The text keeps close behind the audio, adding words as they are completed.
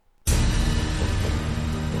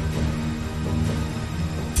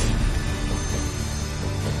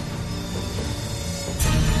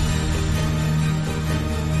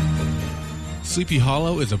Sleepy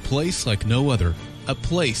Hollow is a place like no other. A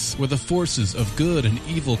place where the forces of good and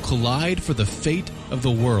evil collide for the fate of the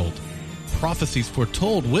world. Prophecies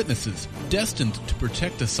foretold witnesses destined to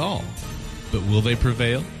protect us all. But will they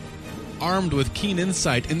prevail? Armed with keen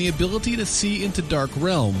insight and the ability to see into dark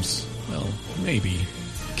realms, well, maybe.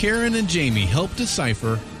 Karen and Jamie help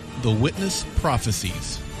decipher the Witness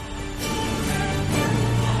Prophecies.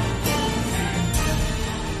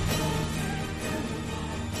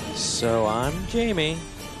 So I'm Jamie.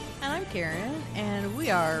 And I'm Karen, and we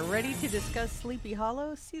are ready to discuss Sleepy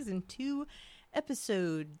Hollow Season 2,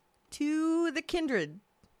 Episode 2, The Kindred.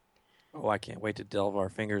 Oh, I can't wait to delve our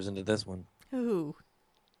fingers into this one. Ooh,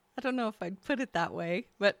 I don't know if I'd put it that way,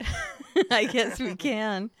 but I guess we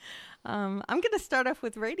can. I'm going to start off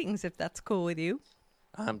with ratings, if that's cool with you.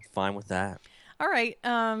 I'm fine with that. All right.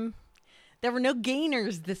 There were no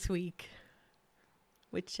gainers this week,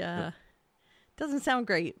 which doesn't sound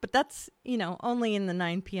great, but that's, only in the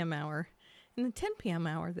 9 p.m. hour. In the 10 p.m.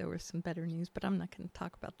 hour, there was some better news, but I'm not going to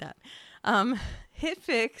talk about that.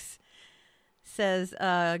 HitFix says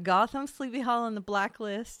Gotham, Sleepy Hollow on the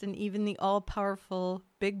blacklist, and even the all-powerful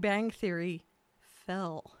Big Bang Theory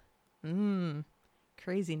fell.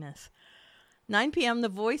 Craziness. 9 p.m., The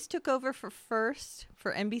Voice took over for first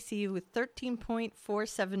for NBC with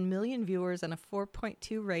 13.47 million viewers and a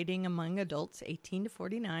 4.2 rating among adults 18 to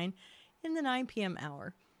 49 in the 9 p.m.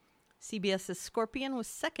 hour. CBS's Scorpion was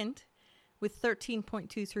second with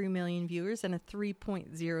 13.23 million viewers and a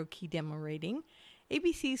 3.0 key demo rating.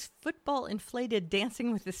 ABC's Football Inflated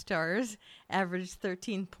Dancing with the Stars averaged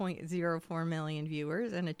 13.04 million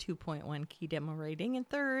viewers and a 2.1 key demo rating. And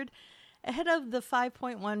third, ahead of the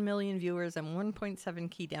 5.1 million viewers and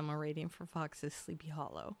 1.7 key demo rating for Fox's Sleepy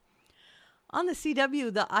Hollow. On the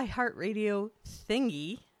CW, the iHeartRadio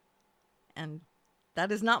thingy, and that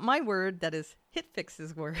is not my word, that is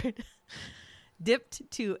HitFix's word, dipped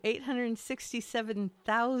to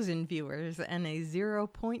 867,000 viewers and a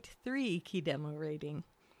 0.3 key demo rating.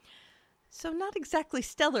 So not exactly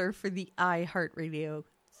stellar for the iHeartRadio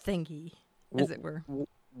thingy, as it were.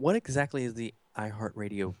 What exactly is the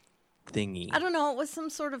iHeartRadio thingy? I don't know. It was some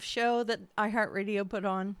sort of show that iHeartRadio put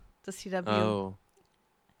on the CW. Oh,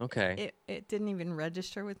 okay. It didn't even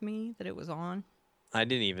register with me that it was on. I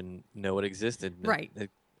didn't even know it existed. Right.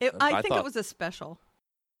 I think it was a special.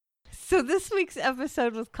 So this week's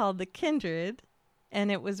episode was called The Kindred, and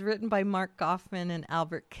it was written by Mark Goffman and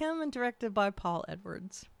Albert Kim and directed by Paul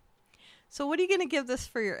Edwards. So what are you going to give this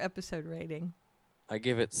for your episode rating? I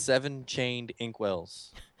give it 7 chained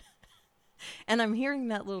inkwells. And I'm hearing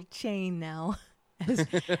that little chain now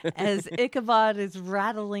as Ichabod is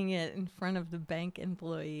rattling it in front of the bank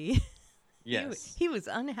employee. Yes. He was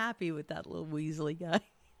unhappy with that little Weasley guy.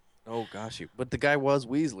 Oh gosh, but the guy was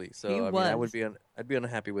Weasley, so I'd be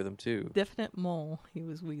unhappy with him too. Definite mole. He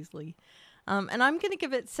was Weasley. And I'm going to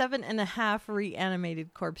give it 7.5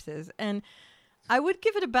 reanimated corpses. And I would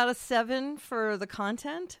give it about a 7 for the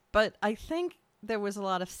content, but I think there was a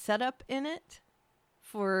lot of setup in it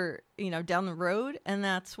for, down the road, and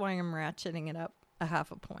that's why I'm ratcheting it up a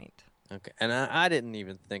 0.5 point. Okay, and I didn't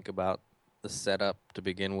even think about the setup to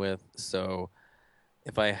begin with, so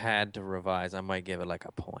if I had to revise, I might give it like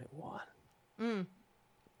a 0.1.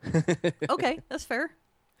 Okay, that's fair.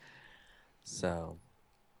 So,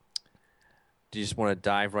 do you just want to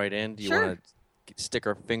dive right in? Do you Sure. want to stick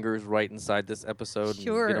our fingers right inside this episode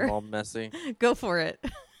Sure. and get them all messy? Go for it.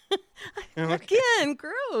 Again,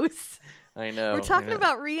 gross. I know. We're talking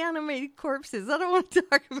about reanimated corpses. I don't want to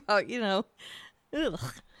talk about, ugh.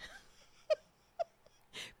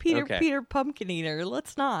 Peter Pumpkin Eater.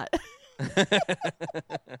 Let's not.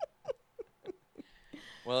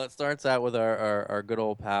 Well, it starts out with our good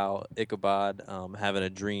old pal Ichabod having a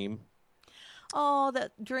dream. Oh,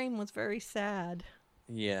 that dream was very sad.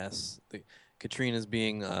 Yes. Katrina's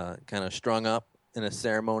being kind of strung up in a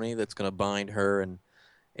ceremony that's going to bind her and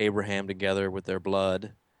Abraham together with their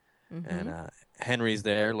blood. Mm-hmm. And Henry's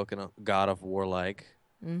there looking god of warlike.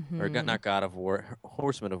 Mm-hmm. Or not god of war,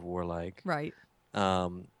 horseman of warlike. Right.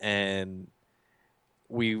 And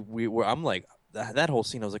we were, I'm like, that whole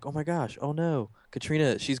scene, I was like, oh my gosh, oh no,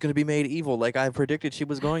 Katrina, she's going to be made evil like I predicted she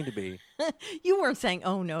was going to be. You weren't saying,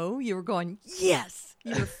 oh no, you were going, yes.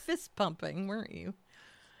 You were fist pumping, weren't you?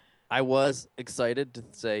 I was excited to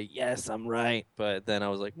say, yes, I'm right. But then I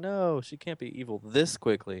was like, no, she can't be evil this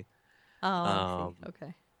quickly. Oh,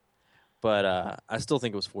 okay. But I still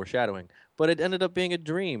think it was foreshadowing. But it ended up being a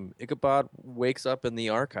dream. Ichabod wakes up in the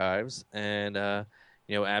archives, and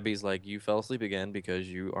Abby's like, you fell asleep again because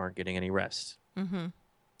you aren't getting any rest. Mm-hmm.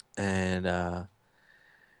 And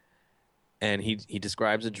and he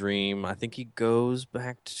describes a dream. I think he goes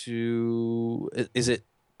back to, is it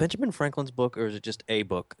Benjamin Franklin's book, or is it just a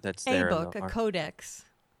book that's A there in book, the a arc? codex.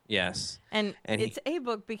 Yes. And And it's a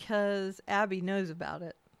book because Abby knows about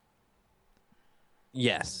it.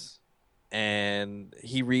 yes. And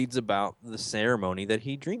he reads about the ceremony that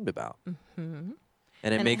he dreamed about. Mm-hmm.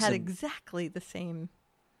 And it And makes it had him, exactly the same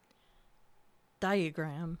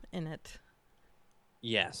diagram in it.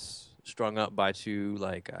 yes, strung up by two,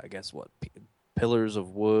 like, I guess what, pillars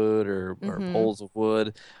of wood or poles of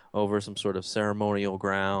wood over some sort of ceremonial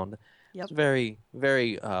ground. Yep. It's very,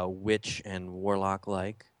 very witch and warlock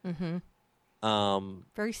like. Mm-hmm.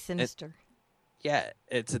 Very sinister. Yeah,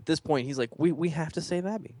 it's at this point he's like, we have to save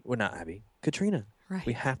Abby. Well, not Abby, Katrina. Right.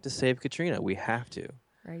 We have to save Katrina. We have to.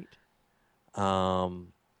 Right.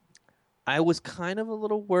 I was kind of a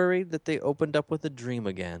little worried that they opened up with a dream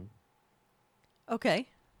again, Okay.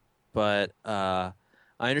 but I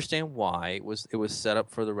understand why it was set up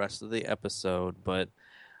for the rest of the episode. But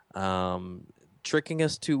tricking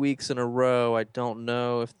us 2 weeks in a row, I don't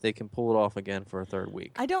know if they can pull it off again for a third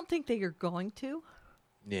week. I don't think they are going to.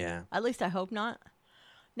 Yeah. At least I hope not.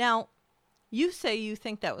 Now, you say you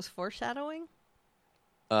think that was foreshadowing?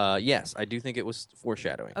 Yes, I do think it was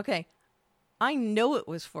foreshadowing. Okay. I know it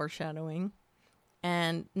was foreshadowing,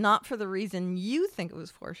 and not for the reason you think it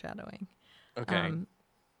was foreshadowing. Okay.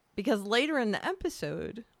 Because later in the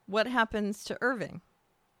episode, what happens to Irving?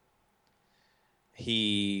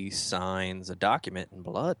 He signs a document in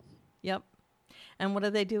blood. Yep. And what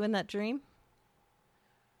do they do in that dream?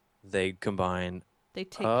 They combine. They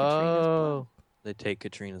take Katrina's blood. They take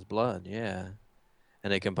Katrina's blood, yeah.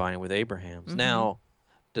 And they combine it with Abraham's. Mm-hmm. Now,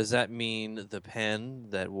 does that mean the pen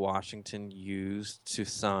that Washington used to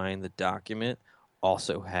sign the document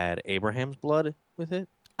also had Abraham's blood with it?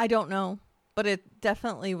 I don't know, but it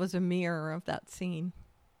definitely was a mirror of that scene.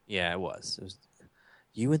 Yeah, it was. It was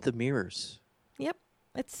you and the mirrors. Yep.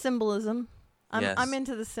 It's symbolism. Yes. I'm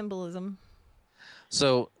into the symbolism.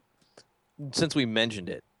 So, since we mentioned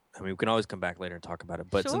it, I mean, we can always come back later and talk about it.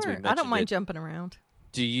 But sure. since we mentioned I don't mind it, jumping around.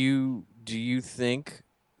 do you think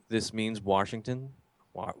this means Washington?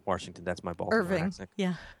 Washington, that's my Baltimore Irving. accent.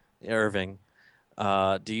 Yeah. Irving.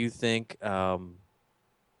 Do you think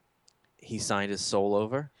he signed his soul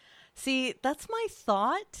over? See, that's my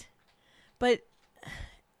thought, but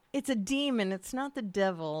it's a demon. It's not the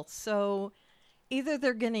devil. So either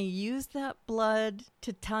they're going to use that blood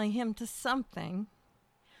to tie him to something,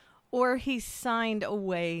 or he signed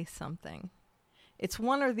away something. It's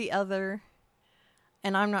one or the other,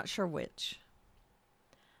 and I'm not sure which.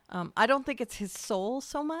 I don't think it's his soul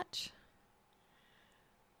so much,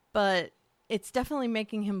 but it's definitely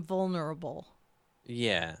making him vulnerable.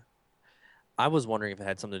 Yeah. I was wondering if it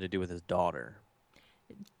had something to do with his daughter.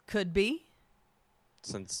 Could be.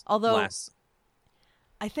 Since Although,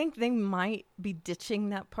 I think they might be ditching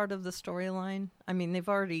that part of the storyline. I mean, they've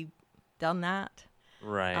already done that.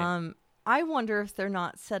 Right. I wonder if they're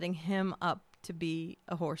not setting him up to be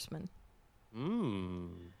a horseman.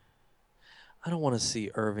 I don't want to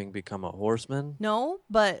see Irving become a horseman. No,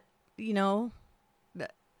 but, the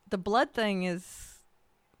blood thing is,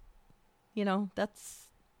 that's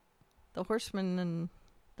the horseman and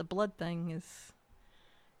the blood thing is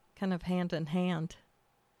kind of hand in hand.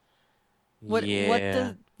 What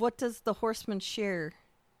does the horseman share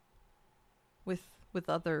with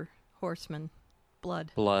other horsemen?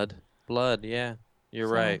 Blood. Blood, yeah. You're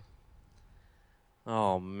right.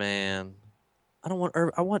 Oh man. I don't want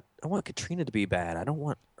I want Katrina to be bad. I don't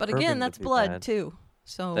want But Irving again, to that's be blood bad. too.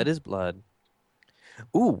 So That is blood.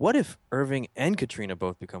 Ooh, what if Irving and Katrina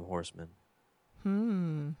both become horsemen?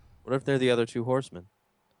 What if they're the other two horsemen?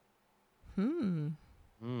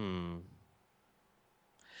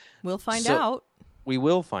 We'll find So- out. We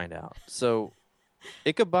will find out. So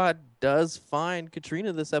Ichabod does find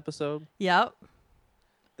Katrina this episode. Yep.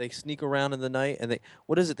 They sneak around in the night and they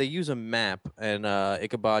use a map, and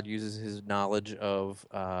Ichabod uses his knowledge of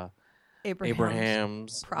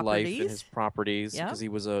Abraham's life and his properties Yep. because he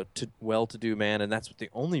was a well-to-do man, and that's the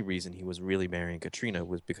only reason he was really marrying Katrina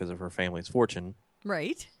was because of her family's fortune.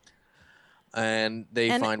 Right. And they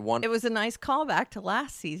find one. It was a nice callback to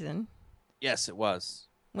last season Yes, it was.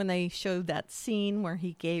 when they showed that scene where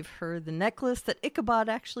he gave her the necklace that Ichabod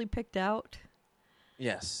actually picked out.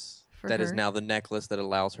 Yes. For That is her. now the necklace that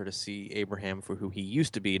allows her to see Abraham for who he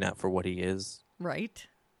used to be, not for what he is. Right.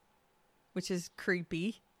 Which is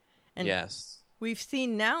creepy. And Yes. we've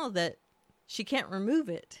seen now that she can't remove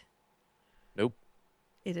it. Nope.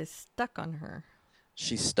 It is stuck on her.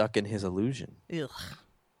 She's stuck in his illusion. Ugh.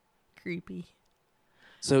 Creepy.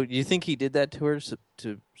 So you think he did that to her so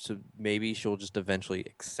maybe she'll just eventually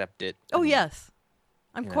accept it? Oh, and, yes.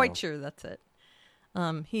 I'm you quite know. sure that's it.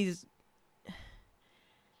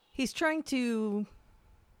 He's trying to...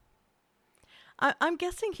 I'm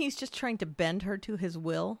guessing he's just trying to bend her to his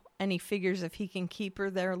will, and he figures if he can keep her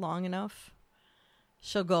there long enough,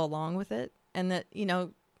 she'll go along with it. And that,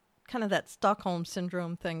 kind of that Stockholm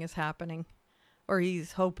Syndrome thing is happening. Or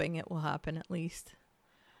he's hoping it will happen, at least.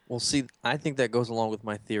 Well, see, I think that goes along with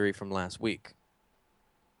my theory from last week.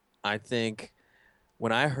 I think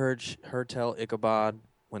when I heard her tell Ichabod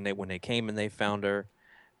when they came and they found her,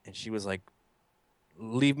 and she was like,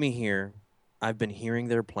 "Leave me here. I've been hearing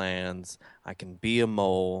their plans. I can be a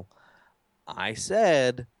mole." I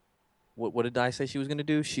said, what did I say she was going to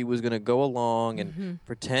do? She was going to go along and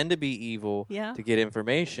pretend to be evil to get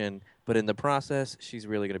information, but in the process, she's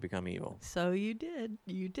really going to become evil. So you did.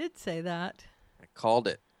 You did say that. I called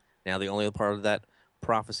it. Now, the only part of that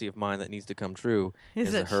prophecy of mine that needs to come true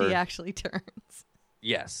is that her... she actually turns.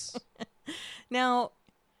 Yes. Now,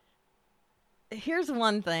 here's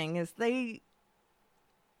one thing, is they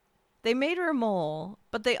made her a mole,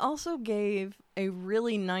 but they also gave a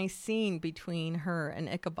really nice scene between her and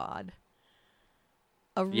Ichabod.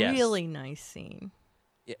 A really nice scene.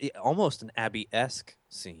 Yeah, almost an Abby-esque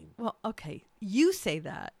scene. Well, okay, you say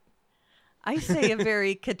that. I say a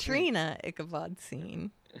very Katrina Ichabod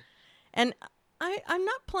scene. And I'm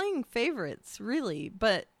not playing favorites, really,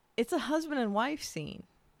 but it's a husband and wife scene.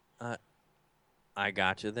 I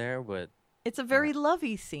got you there, but... It's a very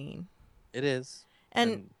lovey scene. It is.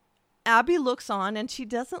 And Abby looks on, and she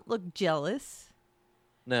doesn't look jealous.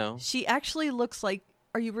 No. She actually looks like,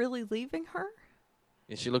 are you really leaving her?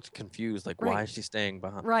 Yeah, she looked confused, like, Right. why is she staying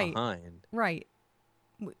behind? Right.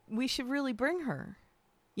 We should really bring her.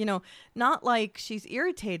 Not like she's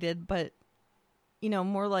irritated, but,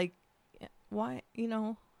 more like, why,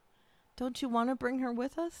 don't you want to bring her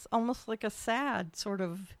with us? Almost like a sad sort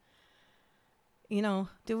of,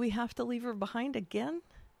 do we have to leave her behind again?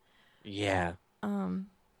 Yeah.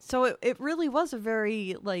 So it really was a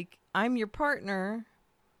very, like, I'm your partner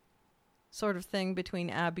sort of thing between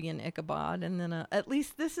Abby and Ichabod. And then at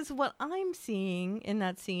least this is what I'm seeing in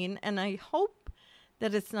that scene. And I hope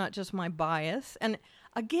that it's not just my bias. And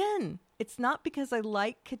again, it's not because I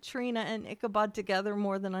like Katrina and Ichabod together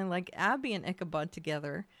more than I like Abby and Ichabod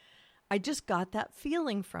together. I just got that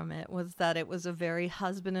feeling from it, was that it was a very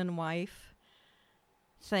husband and wife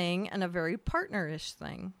thing and a very partnerish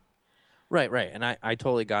thing. Right. And I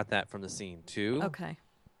totally got that from the scene too. Okay.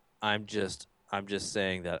 I'm just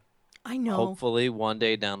saying that I know. hopefully one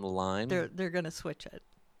day down the line They're going to switch it.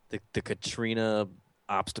 The Katrina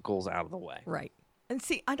obstacles out of the way. Right. And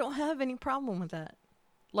see, I don't have any problem with that.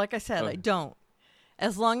 Like I said, Okay. I don't.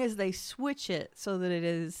 As long as they switch it so that it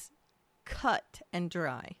is cut and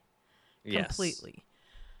dry. Yes. Completely.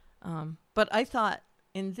 But I thought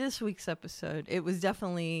in this week's episode, it was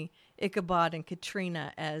definitely Ichabod and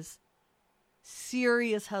Katrina as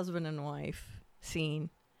serious husband and wife scene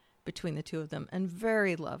between the two of them, and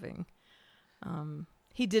very loving.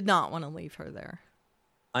 He did not want to leave her there.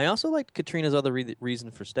 I also liked Katrina's other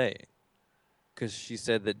reason for staying. Because she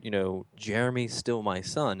said that, Jeremy's still my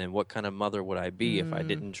son, and what kind of mother would I be if I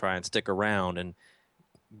didn't try and stick around and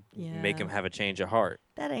make him have a change of heart?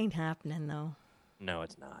 That ain't happening, though. No,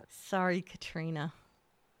 it's not. Sorry, Katrina.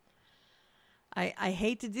 I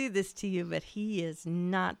hate to do this to you, but he is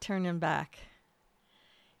not turning back.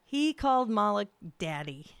 He called Moloch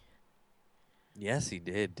Daddy. Yes, he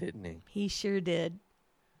did, didn't he? He sure did.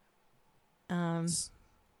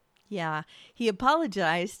 Yeah, he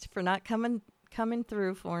apologized for not coming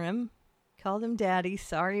through for him. Called him Daddy.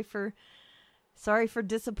 Sorry for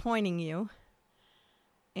disappointing you.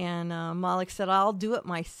 And Moloch said, "I'll do it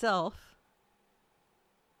myself."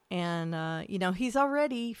 And he's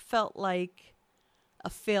already felt like a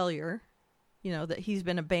failure. That he's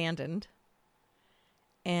been abandoned.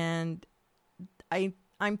 And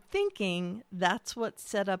I'm thinking that's what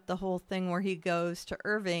set up the whole thing where he goes to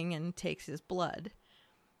Irving and takes his blood,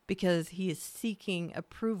 because he is seeking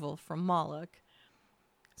approval from Moloch.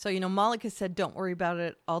 So, Moloch has said, "Don't worry about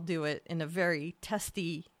it. I'll do it," in a very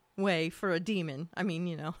testy way for a demon. I mean,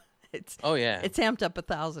 it's it's amped up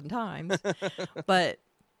 1,000 times. But,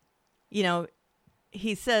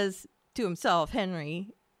 he says to himself, Henry,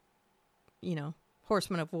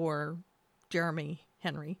 Horseman of War, Jeremy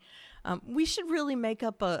Henry, we should really make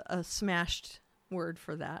up a smashed word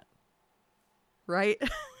for that. Right?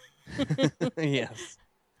 Yes.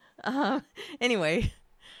 Anyway,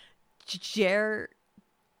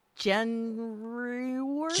 Genry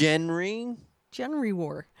War. Genry? Genry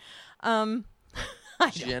War.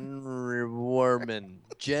 Jenry Warman.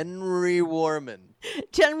 Jenry Warman.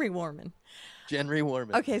 Jenry Warman. Jenry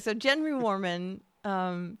Warman. Okay, so Jenry Warman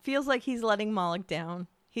feels like he's letting Moloch down.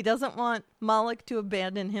 He doesn't want Moloch to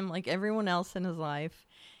abandon him like everyone else in his life.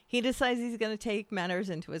 He decides he's going to take matters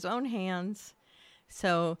into his own hands.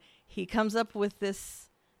 So he comes up with this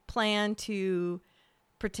plan to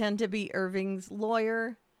pretend to be Irving's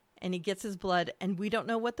lawyer, and he gets his blood. And we don't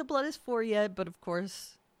know what the blood is for yet, but of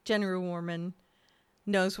course, Jenry Warman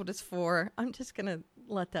knows what it's for. I'm just going to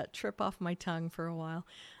let that trip off my tongue for a while.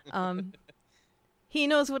 He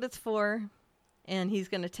knows what it's for, and he's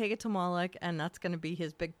going to take it to Moloch, and that's going to be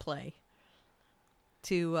his big play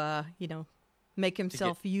to, make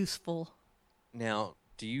himself useful. Now,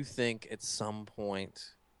 do you think at some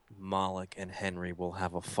point Moloch and Henry will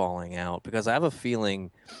have a falling out? Because I have a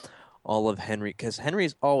feeling all of Henry, because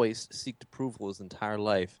Henry's always sought approval his entire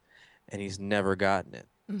life, and he's never gotten it.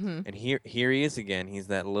 Mm-hmm. And here he is again. He's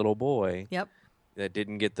that little boy that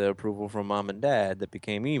didn't get the approval from mom and dad that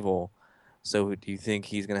became evil. So do you think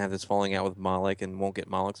he's going to have this falling out with Moloch and won't get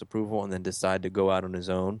Moloch's approval and then decide to go out on his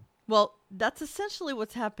own? Well, that's essentially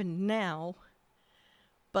what's happened now.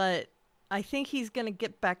 But I think he's going to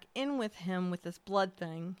get back in with him with this blood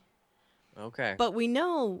thing. Okay. But we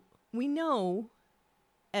know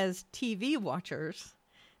as TV watchers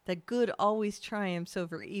that good always triumphs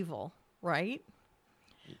over evil, right?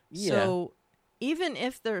 Yeah. So even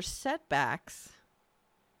if there's setbacks,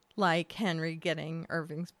 like Henry getting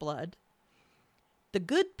Irving's blood, the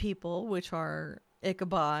good people, which are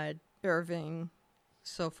Ichabod, Irving,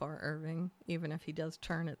 so far Irving, even if he does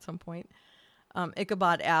turn at some point,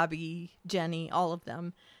 Ichabod, Abby, Jenny, all of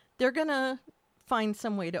them, they're going to find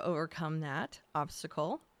some way to overcome that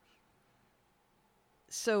obstacle.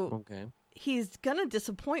 So he's going to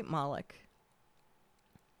disappoint Moloch.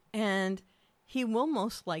 And he will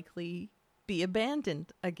most likely be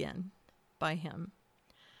abandoned again by him.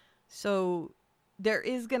 So there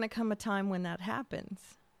is going to come a time when that happens.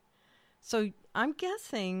 So I'm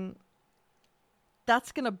guessing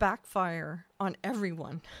that's going to backfire on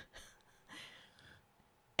everyone.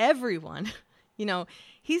 Everyone.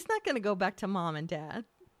 He's not going to go back to mom and dad.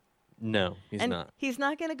 No, he's not. He's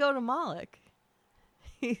not going to go to Moloch.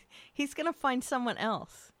 He's going to find someone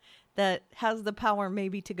else that has the power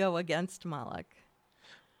maybe to go against Moloch.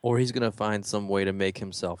 Or he's going to find some way to make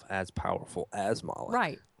himself as powerful as Moloch.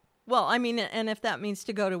 Right. Well, I mean, and if that means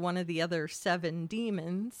to go to one of the other 7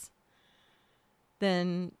 demons,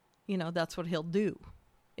 then, that's what he'll do.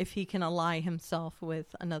 If he can ally himself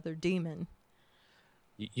with another demon.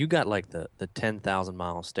 You got like the 10,000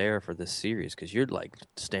 mile stare for this series because you're like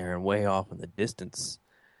staring way off in the distance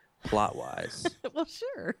plot wise. Well,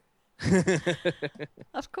 sure.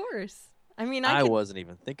 Of course. I mean, I wasn't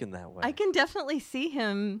even thinking that way. I can definitely see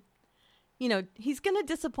him, he's going to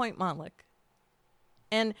disappoint Moloch.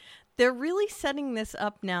 And they're really setting this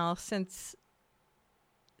up now since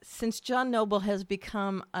John Noble has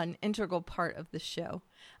become an integral part of the show.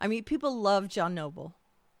 I mean, people love John Noble.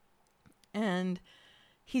 And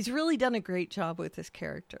he's really done a great job with this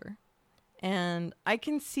character. And I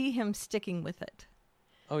can see him sticking with it.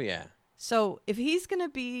 Oh, yeah. So if he's going to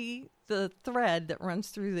be the thread that runs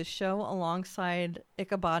through the show alongside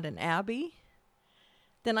Ichabod and Abby,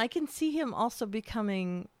 then I can see him also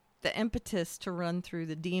becoming the impetus to run through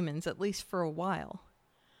the demons, at least for a while.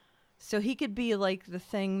 So he could be like the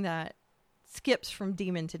thing that skips from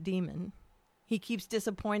demon to demon. He keeps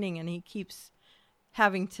disappointing and he keeps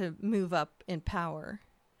having to move up in power.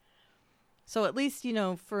 So at least,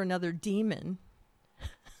 for another demon.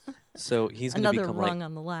 So he's going to become another rung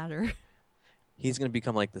on the ladder. He's going to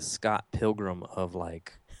become like the Scott Pilgrim of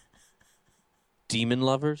like demon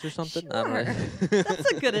lovers or something. Sure. I don't know.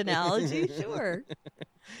 That's a good analogy. Sure.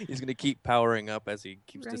 He's going to keep powering up as he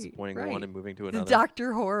keeps disappointing one and moving to another. The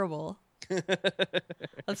Dr. Horrible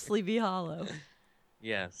of Sleepy Hollow.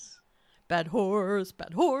 Yes. Bad horse,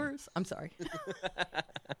 bad horse. I'm sorry.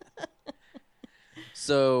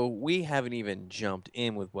 So we haven't even jumped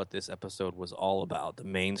in with what this episode was all about, the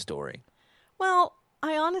main story. Well,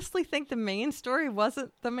 I honestly think the main story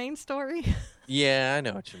wasn't the main story. Yeah, I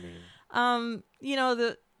know what you mean.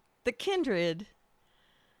 The kindred,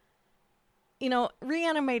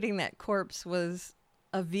 reanimating that corpse was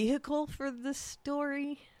a vehicle for the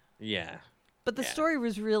story. Yeah. But the story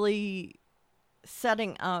was really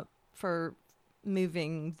setting up for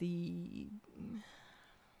moving the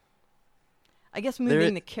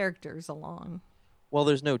characters along. Well,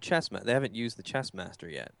 there's no chess master. They haven't used the chess master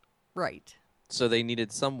yet. Right. So they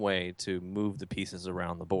needed some way to move the pieces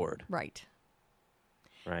around the board. Right.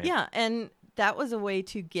 Right. Yeah, and that was a way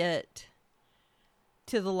to get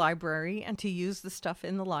to the library and to use the stuff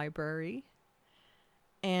in the library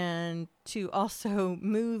and to also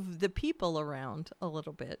move the people around a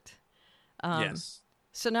little bit. Yes.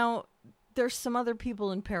 So now there's some other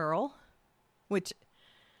people in peril, which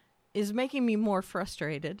is making me more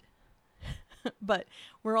frustrated. But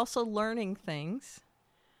we're also learning things.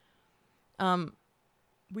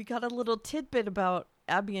 We got a little tidbit about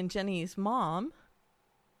Abby and Jenny's mom.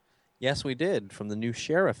 Yes, we did, from the new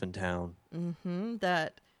sheriff in town.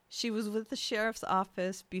 That she was with the sheriff's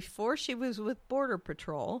office before she was with Border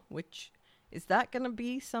Patrol, which, is that going to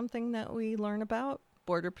be something that we learn about?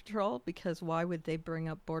 Border Patrol? Because why would they bring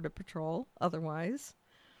up Border Patrol otherwise?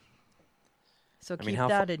 So keep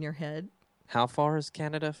that in your head. How far is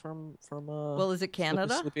Canada from well, is it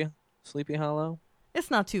Canada? Sleepy Hollow? It's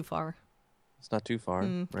not too far. It's not too far,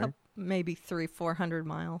 right? Maybe 300-400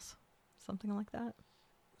 miles, something like that.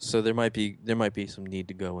 So there might be some need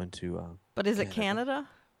to go into. But is it Canada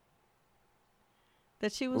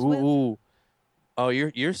that she was ooh, with? Ooh. Oh,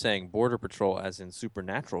 you're saying Border Patrol as in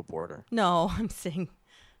supernatural border? No, I'm saying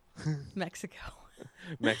Mexico.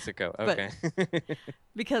 Mexico. Okay.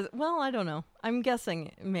 Because, well, I don't know. I'm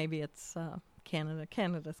guessing maybe it's Canada.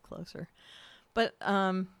 Canada's closer. But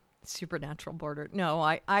supernatural border. No,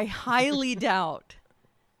 I highly doubt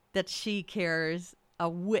that she cares a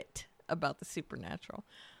whit about the supernatural.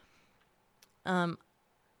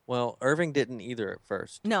 Well, Irving didn't either at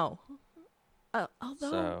first. No.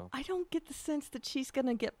 Although I don't get the sense that she's going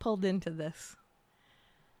to get pulled into this.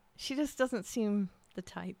 She just doesn't seem the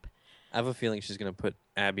type. I have a feeling she's going to put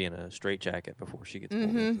Abby in a straitjacket before she gets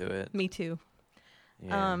pulled into it. Me too.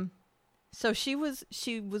 Yeah. So she was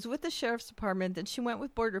with the sheriff's department, then she went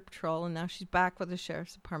with Border Patrol, and now she's back with the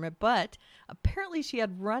sheriff's department. But apparently she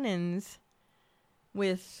had run-ins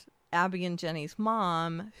with Abby and Jenny's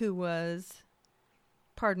mom, who was,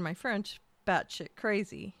 pardon my French, batshit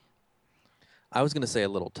crazy. I was going to say a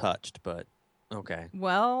little touched, but okay.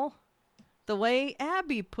 Well, the way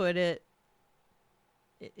Abby put it,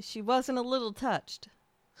 she wasn't a little touched.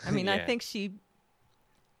 I mean, Yeah. I think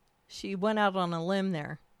she went out on a limb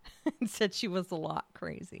there and said she was a lot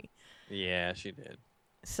crazy. Yeah, she did.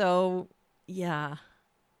 So, yeah.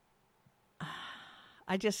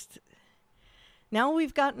 Now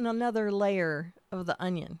we've gotten another layer of the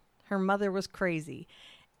onion. Her mother was crazy.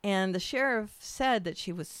 And the sheriff said that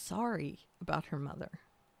she was sorry about her mother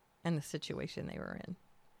and the situation they were in.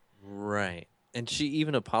 Right. And she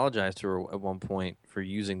even apologized to her at one point for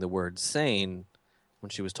using the word sane when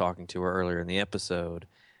she was talking to her earlier in the episode.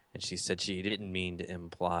 And she said she didn't mean to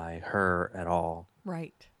imply her at all.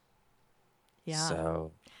 Right. Yeah.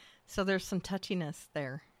 So there's some touchiness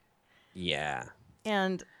there. Yeah.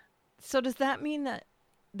 And so does that mean that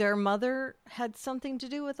their mother had something to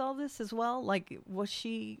do with all this as well? Like, was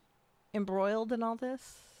she embroiled in all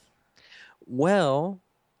this? Well,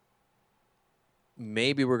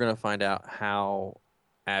 maybe we're going to find out how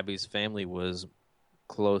Abby's family was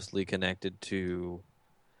closely connected to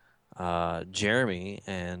Jeremy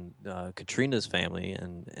and Katrina's family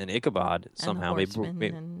and Ichabod somehow.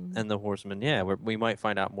 And the Horsemen. Yeah, we might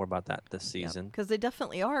find out more about that this season. Because they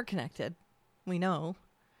definitely are connected. We know.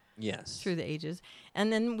 Yes. Through the ages.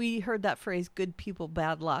 And then we heard that phrase, good people,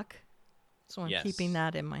 bad luck. So I'm keeping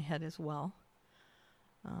that in my head as well.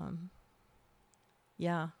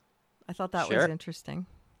 Yeah. I thought that was interesting.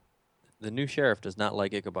 The new sheriff does not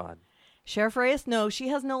like Ichabod. Sheriff Reyes? No, she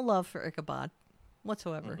has no love for Ichabod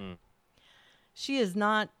whatsoever. Mm-hmm. She is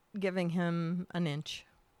not giving him an inch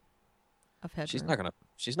of headroom.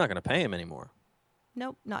 She's not gonna pay him anymore.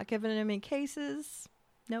 Nope. Not giving him any cases.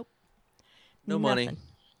 Nope. No money.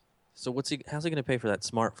 So how's he going to pay for that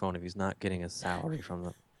smartphone if he's not getting a salary from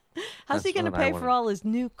them? How's he going to pay for all his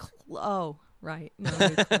new clothes? Oh, right. No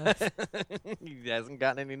new clothes. He hasn't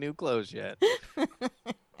gotten any new clothes yet.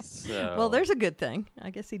 So. Well, there's a good thing.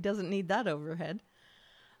 I guess he doesn't need that overhead.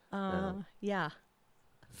 No. Yeah.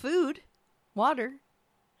 Food, water.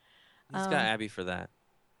 He's got Abby for that.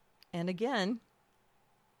 And again,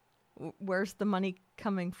 where's the money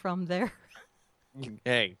coming from there?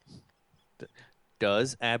 Hey.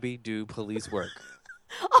 Does Abby do police work?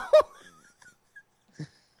 Oh!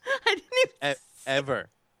 I didn't even ever.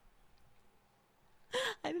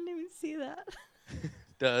 I didn't even see that.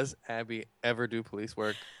 Does Abby ever do police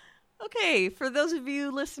work? Okay, for those of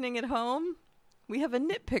you listening at home, we have a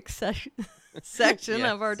nitpick section Yes.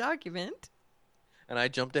 of our document. And I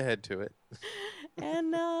jumped ahead to it.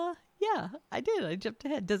 And yeah, I did. I jumped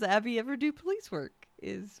ahead. Does Abby ever do police work?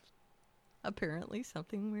 Is apparently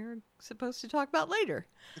something we're supposed to talk about later.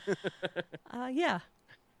 Yeah.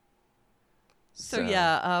 So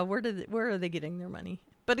yeah, where are they getting their money?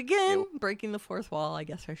 But again, breaking the fourth wall, I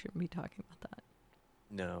guess I shouldn't be talking about that.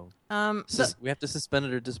 No. The- We have to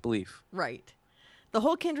suspend our disbelief. right. The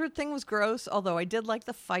whole kindred thing was gross, although I did like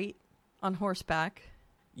the fight on horseback.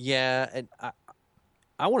 Yeah, and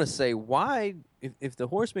I want to say, why, if the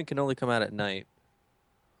horsemen can only come out at night,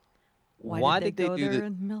 Why did they go do there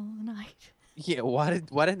in the middle of the night? Yeah, why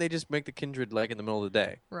didn't they just make the kindred like in the middle of the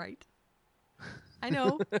day? Right. I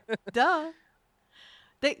know. Duh.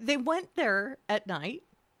 They went there at night.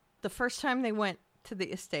 The first time they went to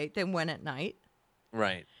the estate, they went at night.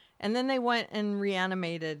 Right. And then they went and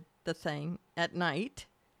reanimated the thing at night.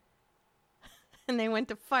 And they went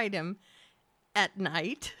to fight him at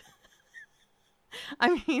night.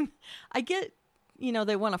 I mean, I get,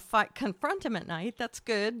 they want to confront him at night. That's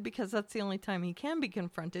good because that's the only time he can be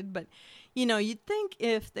confronted. But, you'd think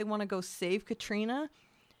if they want to go save Katrina,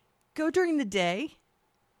 go during the day.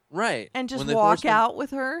 Right. And just walk out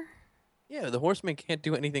with her. Yeah, the horseman can't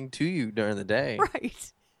do anything to you during the day.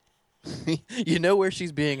 Right. You know where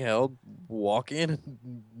she's being held. Walk in at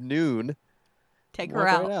noon. Take her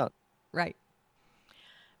out. Right out. Right.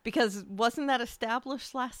 Because wasn't that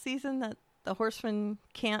established last season that the horseman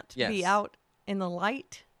can't be out in the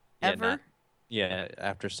light ever?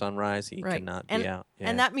 After sunrise, he cannot be out. Yeah.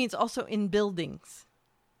 And that means also in buildings.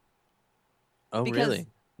 Oh, really?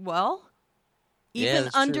 Well, even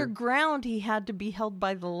that's underground, he had to be held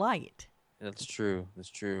by the light. That's true. That's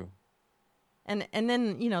true. And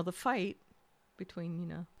then, the fight between,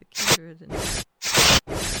 the kindred and...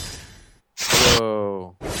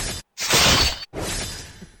 Whoa.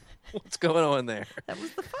 What's going on there? That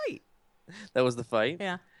was the fight. That was the fight?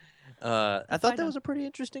 Yeah. I thought that was a pretty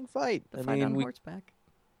interesting fight. The fight on horseback.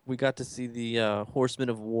 We got to see the Horsemen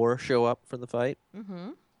of War show up for the fight.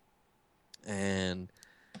 Mm-hmm. And...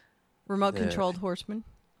 Remote-controlled horsemen.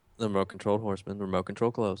 The remote-controlled horsemen.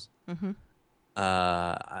 Remote-controlled clothes. Mm-hmm.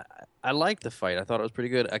 I liked the fight. I thought it was pretty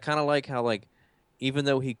good. I kind of like how, even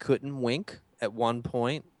though he couldn't wink at one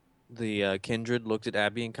point, the kindred looked at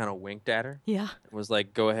Abby and kind of winked at her. Yeah. It was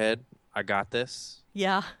like, go ahead, I got this.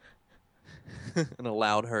 Yeah. And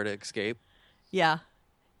allowed her to escape. Yeah.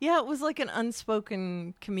 Yeah, it was like an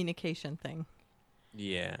unspoken communication thing.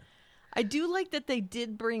 Yeah. I do like that they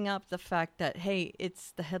did bring up the fact that, hey,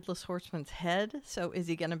 it's the Headless Horseman's head, so is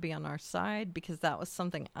he going to be on our side? Because that was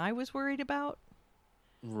something I was worried about.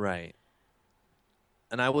 Right.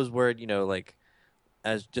 And I was worried,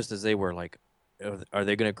 as they were, are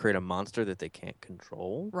they going to create a monster that they can't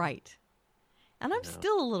control? Right. And I'm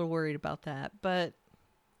still a little worried about that, but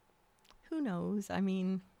who knows? I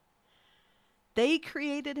mean, they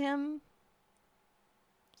created him,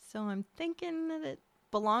 so I'm thinking that it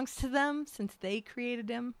belongs to them since they created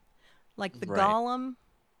him. Like the Golem.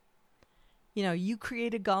 You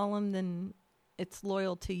create a Golem, then it's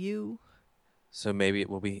loyal to you. So maybe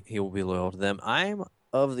he will be loyal to them. I'm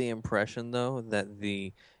of the impression, though, that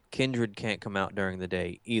the kindred can't come out during the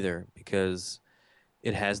day either because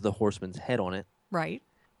it has the horseman's head on it. Right.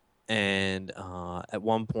 And at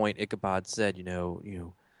one point, Ichabod said,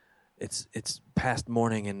 it's past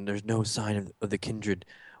morning and there's no sign of the kindred.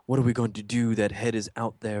 What are we going to do? That head is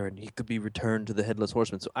out there and he could be returned to the Headless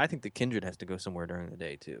Horseman. So I think the kindred has to go somewhere during the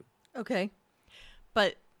day, too. Okay.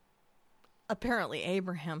 But apparently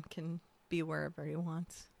Abraham can be wherever he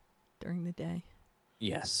wants during the day.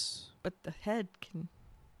 Yes. But the head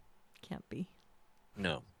can't be.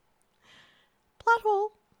 No. Plot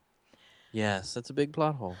hole. Yes, that's a big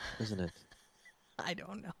plot hole, isn't it? I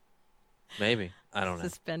don't know. Maybe. I don't know.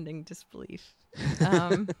 Suspending disbelief.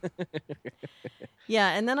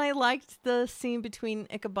 Yeah, and then I liked the scene between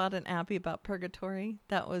Ichabod and Abby about purgatory.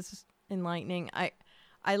 That was enlightening.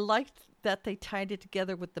 I liked that they tied it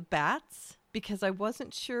together with the bats because I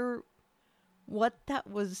wasn't sure what that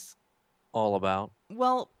was all about.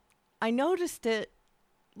 Well, I noticed it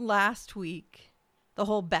last week, the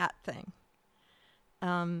whole bat thing.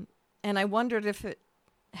 And I wondered if it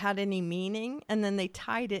had any meaning, and then they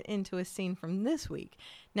tied it into a scene from this week.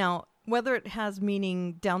 Now, whether it has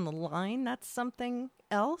meaning down the line, that's something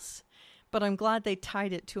else, but I'm glad they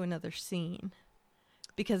tied it to another scene.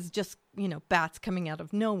 Because just, bats coming out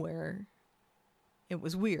of nowhere, it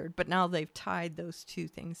was weird, but now they've tied those two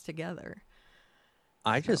things together.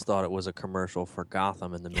 I just thought it was a commercial for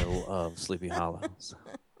Gotham in the middle of Sleepy Hollow.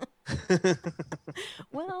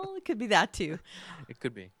 Well, it could be that too. It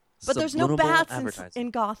could be. But there's no bats in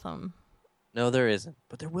Gotham. No, there isn't.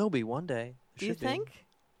 But there will be one day. Do you think?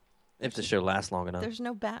 If the show lasts long enough. There's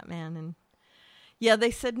no Batman. And yeah, they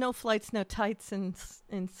said no flights, no tights in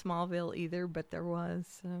Smallville either, but there was.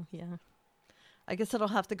 So, yeah. I guess it'll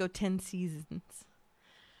have to go 10 seasons.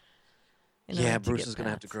 Yeah, Bruce is going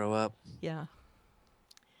to have to grow up. Yeah.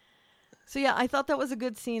 So, yeah, I thought that was a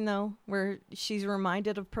good scene, though, where she's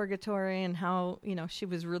reminded of purgatory and how, she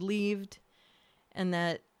was relieved and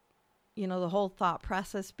that, the whole thought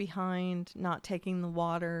process behind not taking the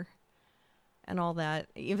water and all that.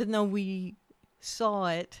 Even though we saw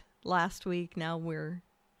it last week, now we're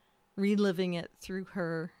reliving it through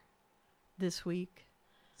her this week.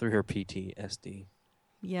 Through her PTSD.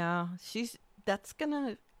 Yeah, that's going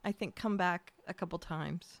to, I think, come back a couple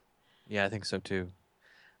times. Yeah, I think so, too.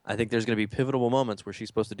 I think there's going to be pivotal moments where she's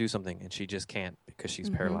supposed to do something and she just can't because she's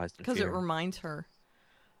paralyzed in fear. Because it reminds her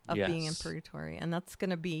of being in purgatory. And that's going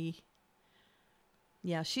to be...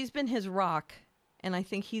 Yeah, she's been his rock, and I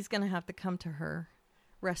think he's going to have to come to her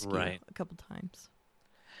rescue a couple times.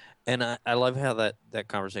 And I love how that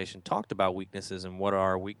conversation talked about weaknesses and what are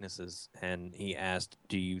our weaknesses. And he asked,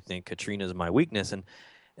 do you think Katrina's my weakness? And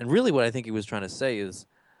really what I think he was trying to say is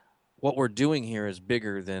what we're doing here is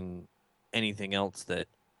bigger than anything else that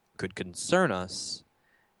could concern us.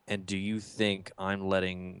 And do you think I'm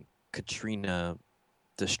letting Katrina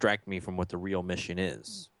distract me from what the real mission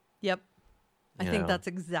is? Yep. I think that's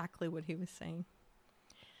exactly what he was saying.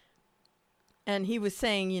 And he was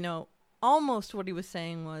saying, almost what he was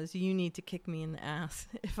saying was, you need to kick me in the ass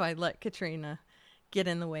if I let Katrina get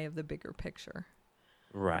in the way of the bigger picture.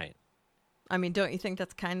 Right. I mean, don't you think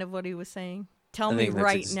that's kind of what he was saying? Tell me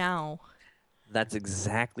right now. That's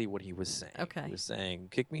exactly what he was saying. Okay. He was saying,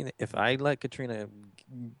 kick me if I let Katrina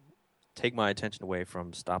take my attention away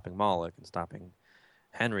from stopping Moloch and stopping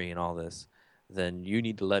Henry and all this, then you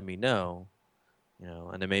need to let me know,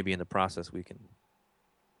 and then maybe in the process we can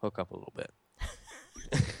hook up a little bit.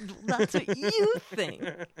 That's what you think.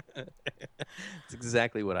 That's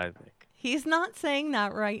exactly what I think. He's not saying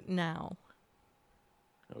that right now.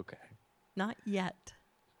 Okay. Not yet.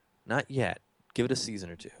 Not yet. Give it a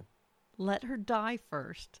season or two. Let her die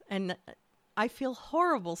first. And I feel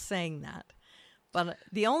horrible saying that. But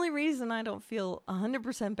the only reason I don't feel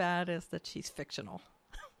 100% bad is that she's fictional.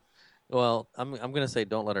 Well, I'm going to say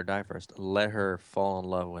don't let her die first. Let her fall in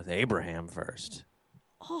love with Abraham first.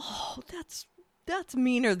 Oh, that's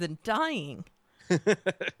meaner than dying.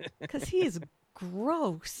 Because he is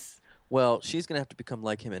gross. Well, she's going to have to become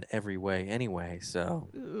like him in every way anyway, so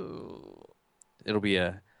it'll be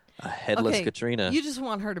a headless Katrina. You just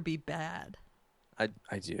want her to be bad. I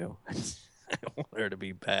do. I want her to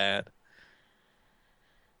be bad.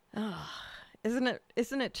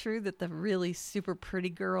 Isn't it true that the really super pretty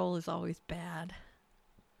girl is always bad?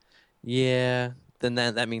 Yeah. Then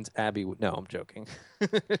that means Abby would... No, I'm joking.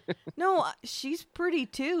 No, she's pretty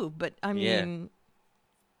too, but I mean,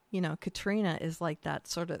 Katrina is like that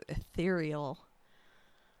sort of ethereal,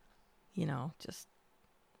 just,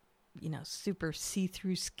 super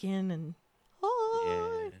see-through skin and,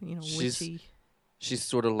 witchy. She's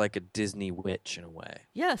sort of like a Disney witch in a way.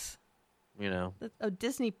 Yes. A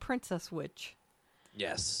Disney princess witch.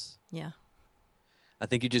 Yes. Yeah. I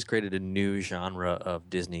think you just created a new genre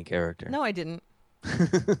of Disney character. No, I didn't.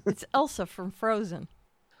 It's Elsa from Frozen.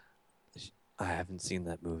 I haven't seen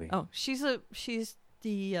that movie. Oh, she's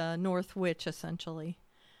the North Witch essentially,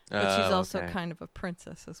 but she's also kind of a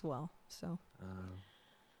princess as well. So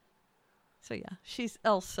yeah, she's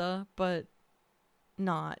Elsa, but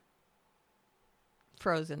not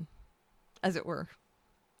Frozen, as it were,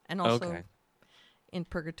 and also in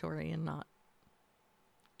purgatory and not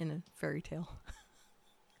in a fairy tale.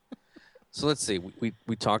 So let's see.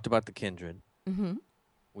 We talked about the kindred. Mm-hmm.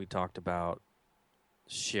 We talked about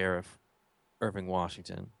Sheriff Irving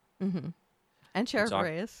Washington. Mm-hmm. And Sheriff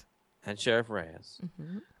Reyes. And Sheriff Reyes.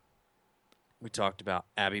 Mm-hmm. We talked about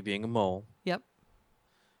Abby being a mole. Yep.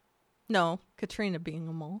 No, Katrina being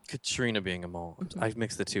a mole. Katrina being a mole. Mm-hmm. I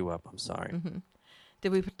mixed the two up. I'm sorry. Mm-hmm.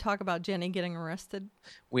 Did we talk about Jenny getting arrested?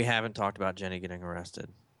 We haven't talked about Jenny getting arrested.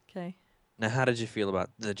 Okay. Now, how did you feel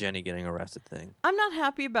about the Jenny getting arrested thing? I'm not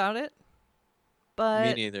happy about it. But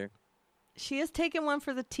me neither. She has taken one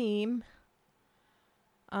for the team.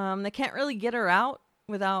 They can't really get her out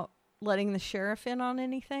without letting the sheriff in on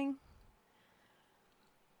anything.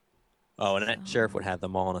 Oh, and that sheriff would have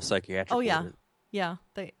them all in a psychiatric ward. Yeah.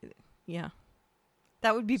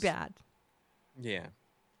 That would be bad. Yeah.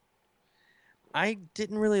 I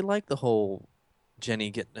didn't really like the whole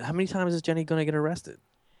Jenny how many times is Jenny going to get arrested?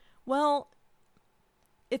 Well,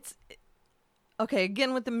 it's... Okay,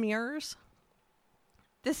 again with the mirrors.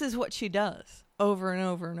 This is what she does over and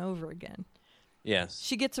over and over again. Yes.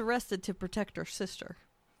 She gets arrested to protect her sister.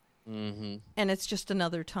 Mm-hmm. And it's just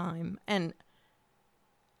another time. And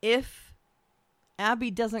if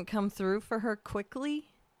Abby doesn't come through for her quickly,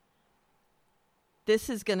 this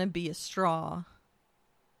is going to be a straw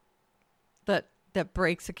that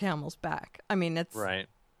breaks a camel's back. I mean, it's... Right.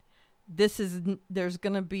 there's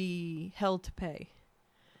going to be hell to pay.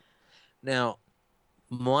 Now,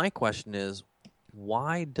 my question is,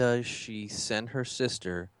 why does she send her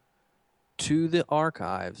sister to the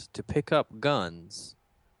archives to pick up guns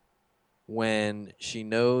when she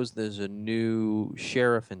knows there's a new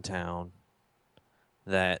sheriff in town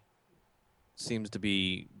that seems to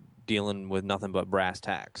be dealing with nothing but brass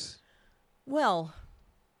tacks? Well,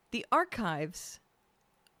 the archives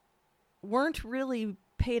weren't really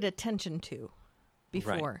paid attention to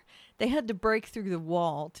before. Right. They had to break through the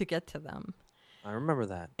wall to get to them. I remember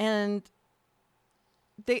that. And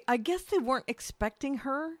I guess they weren't expecting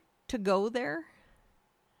her to go there.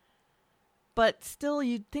 But still,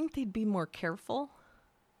 you'd think they'd be more careful.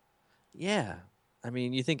 Yeah. I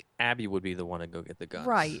mean, you think Abby would be the one to go get the guns.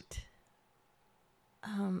 Right.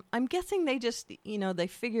 I'm guessing they just, they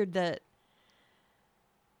figured that,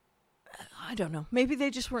 I don't know, maybe they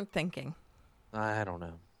just weren't thinking. I don't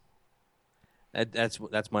know.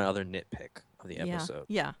 That's my other nitpick of the episode.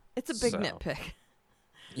 Yeah. It's a big nitpick.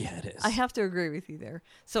 Yeah, it is. I have to agree with you there.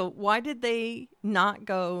 So why did they not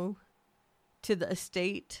go to the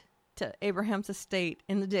estate, to Abraham's estate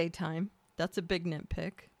in the daytime? That's a big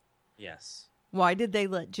nitpick. Yes. Why did they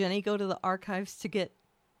let Jenny go to the archives to get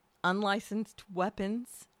unlicensed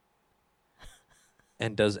weapons?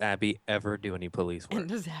 And does Abby ever do any police work? And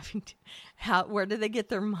does Abby where do they get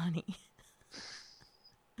their money?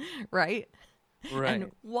 Right? Right.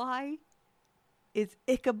 And why is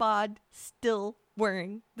Ichabod still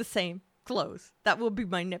wearing the same clothes? That will be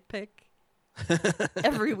my nitpick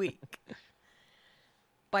every week.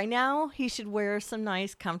 By now, he should wear some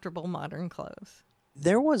nice, comfortable, modern clothes.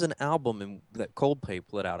 There was an album that Coldplay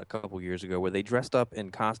put out a couple years ago where they dressed up in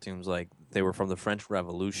costumes like they were from the French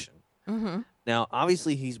Revolution. Mm-hmm. Now,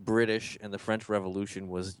 obviously, he's British, and the French Revolution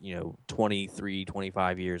was, 23,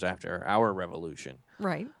 25 years after our revolution.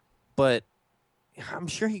 Right. But I'm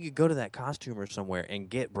sure he could go to that costumer somewhere and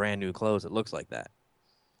get brand new clothes that looks like that.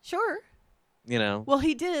 Sure. Well,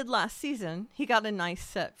 he did last season. He got a nice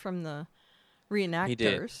set from the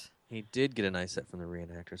reenactors. He did get a nice set from the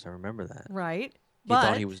reenactors. I remember that. Right. He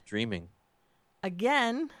thought he was dreaming.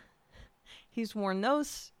 Again, he's worn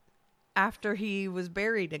those after he was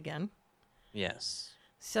buried again. Yes.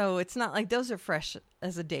 So it's not like those are fresh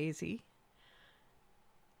as a daisy.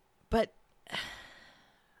 But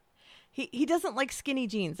he doesn't like skinny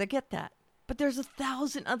jeans. I get that. But there's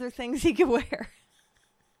 1,000 other things he could wear.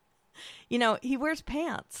 He wears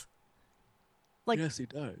pants. Like, yes, he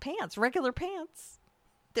does. Pants, regular pants.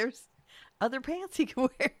 There's other pants he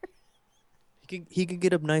could wear. He could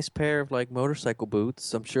get a nice pair of motorcycle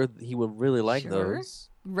boots. I'm sure he would really like those.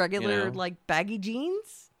 Regular baggy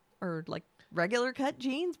jeans or regular cut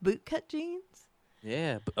jeans, boot cut jeans.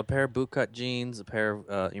 Yeah, a pair of boot cut jeans, a pair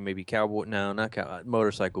of maybe cowboy. No, not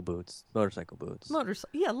motorcycle boots. Motorcycle boots.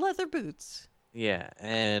 Leather boots. Yeah,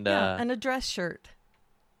 and and a dress shirt.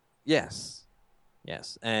 Yes,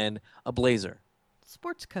 and a blazer.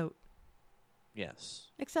 Sports coat. Yes.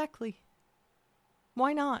 Exactly.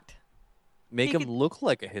 Why not? Make him look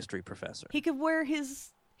like a history professor. He could wear his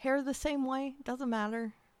hair the same way. Doesn't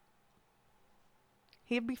matter.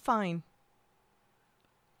 He'd be fine.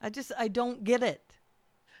 I don't get it.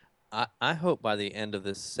 I hope by the end of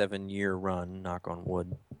this 7-year run, knock on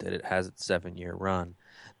wood, that it has its 7-year run,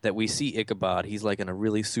 that we see Ichabod. He's in a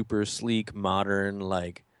really super sleek, modern,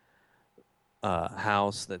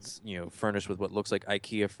 house that's furnished with what looks like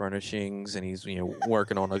IKEA furnishings, and he's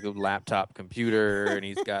working on a laptop computer, and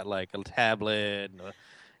he's got a tablet. And,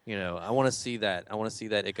 I want to see that. I want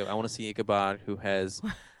to see Ichabod who has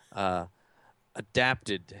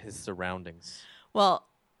adapted to his surroundings. Well,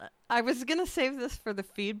 I was gonna save this for the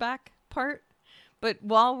feedback part, but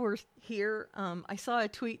while we're here, I saw a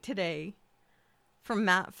tweet today from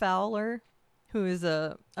Matt Fowler, who is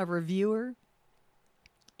a reviewer,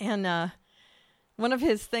 and one of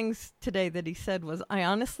his things today that he said was, "I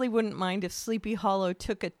honestly wouldn't mind if Sleepy Hollow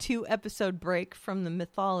took a 2-episode break from the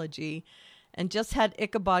mythology and just had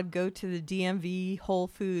Ichabod go to the DMV, Whole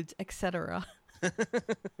Foods, etc."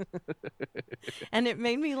 And it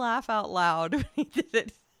made me laugh out loud when he did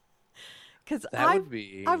it. Because I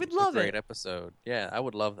would love a great it. episode. Yeah, I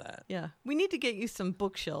would love that. Yeah. We need to get you some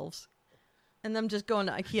bookshelves and them just going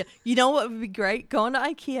to IKEA. You know what would be great? Going to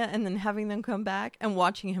IKEA and then having them come back and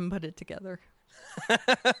watching him put it together.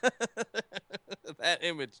 That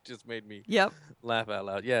image just made me laugh out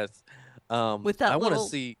loud. Yes. With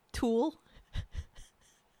that tool.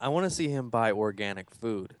 I want to see him buy organic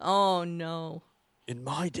food. Oh, no. In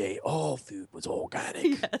my day, all food was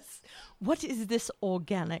organic. Yes. What is this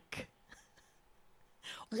organic?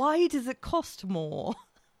 Why does it cost more?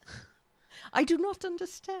 I do not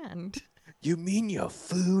understand. You mean your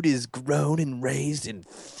food is grown and raised in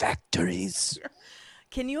factories?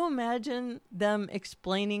 Can you imagine them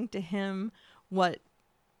explaining to him what,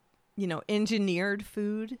 engineered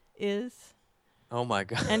food is? Oh my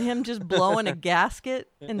God. And him just blowing a gasket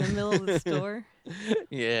in the middle of the store?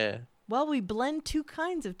 Yeah. Well, we blend 2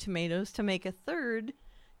 kinds of tomatoes to make a third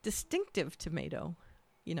distinctive tomato.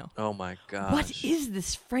 Oh my gosh. What is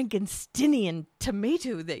this Frankensteinian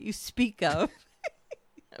tomato that you speak of?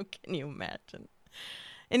 How can you imagine?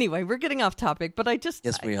 Anyway, we're getting off topic, but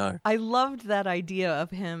Yes, we are. I loved that idea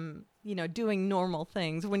of him, doing normal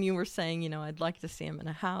things. When you were saying, I'd like to see him in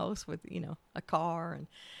a house with, a car. And,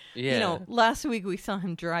 Yeah. last week we saw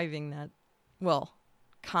him driving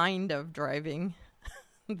kind of driving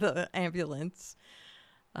the ambulance.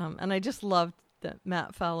 And I just loved that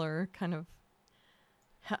Matt Fowler kind of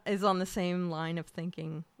is on the same line of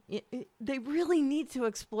thinking. They really need to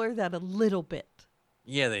explore that a little bit.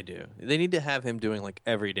 Yeah, they do. They need to have him doing like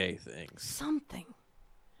everyday things. Something.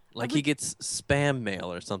 Like he gets spam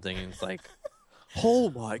mail or something and it's like, oh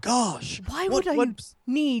my gosh. Why would I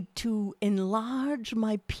need to enlarge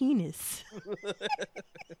my penis?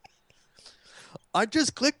 I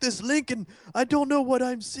just clicked this link and I don't know what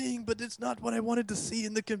I'm seeing, but it's not what I wanted to see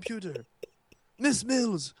in the computer. Miss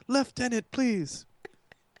Mills, Lieutenant, please.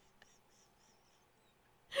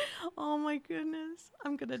 Oh my goodness.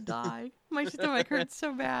 I'm going to die. My stomach hurts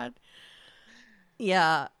so bad.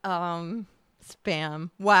 Yeah. Spam.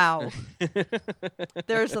 Wow.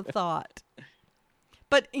 There's a thought.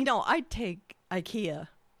 But, I'd take IKEA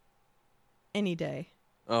any day.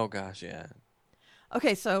 Oh gosh, yeah.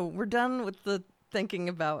 Okay, so we're done with the thinking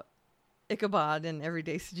about Ichabod in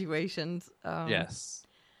everyday situations. Yes.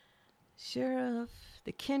 Sheriff,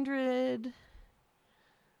 the Kindred.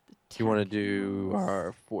 Do you want to do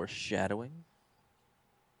our foreshadowing?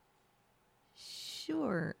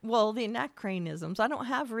 Sure. Well, the anachronisms. I don't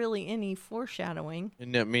have really any foreshadowing.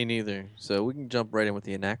 No, me neither. So we can jump right in with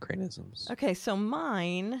the anachronisms. Okay, so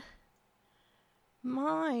mine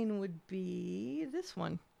would be this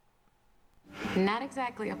one. Not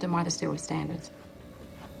exactly up to Martha Stewart standards.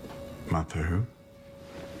 Martha who?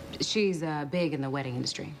 She's big in the wedding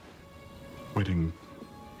industry. Wedding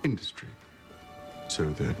industry. So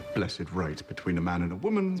the blessed right between a man and a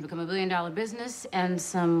woman. It's become a $1 billion business and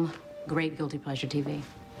some great guilty pleasure TV.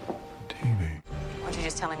 TV. Weren't you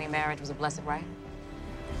just telling me marriage was a blessed right?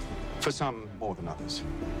 For some more than others.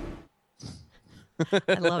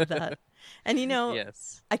 I love that. And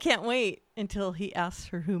Yes. I can't wait until he asks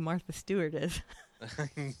her who Martha Stewart is.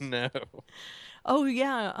 No. Oh,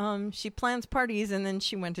 yeah. She plans parties and then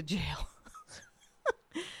she went to jail.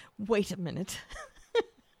 Wait a minute.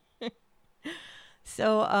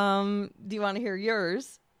 So, do you want to hear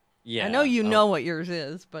yours? Yeah. I know you know what yours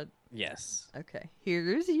is, but... Yes. Okay,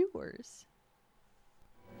 here's yours.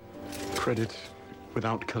 Credit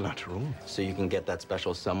without collateral. So you can get that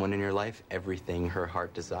special someone in your life everything her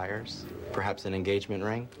heart desires? Perhaps an engagement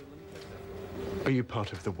ring? Are you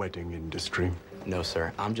part of the wedding industry? No,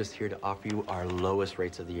 sir. I'm just here to offer you our lowest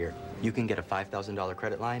rates of the year. You can get a $5,000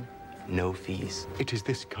 credit line, no fees. It is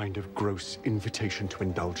this kind of gross invitation to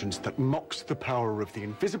indulgence that mocks the power of the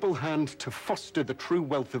invisible hand to foster the true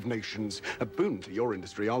wealth of nations. A boon to your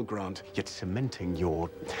industry, I'll grant, yet cementing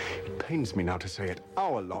it pains me now to say it,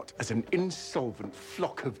 our lot as an insolvent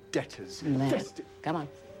flock of debtors. Come on.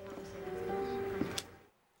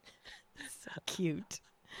 So cute.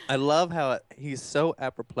 I love how he's so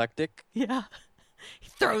apoplectic. Yeah. He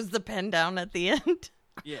throws the pen down at the end.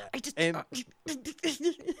 Yeah. I just... And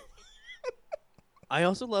I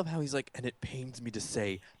also love how he's like, and it pains me to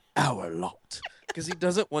say our lot. Because he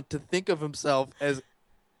doesn't want to think of himself as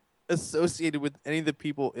associated with any of the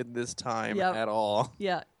people in this time at all.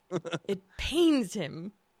 Yeah. It pains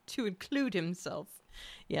him to include himself.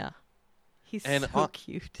 Yeah. He's so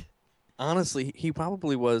cute. Honestly, he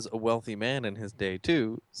probably was a wealthy man in his day,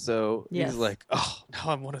 too. So Yes. he's like, oh,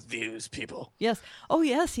 now I'm one of these people. Yes. Oh,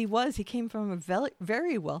 yes, he was. He came from a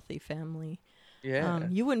very wealthy family. Yeah.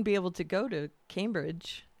 You wouldn't be able to go to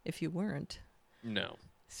Cambridge if you weren't. No.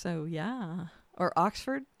 So, yeah. Or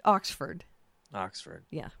Oxford? Oxford.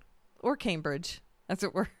 Yeah. Or Cambridge. That's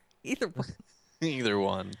what we're... Either one. Either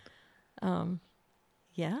one.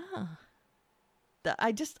 Yeah.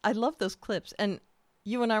 I love those clips. And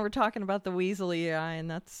you and I were talking about the Weasley guy, and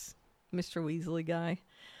that's Mr. Weasley guy.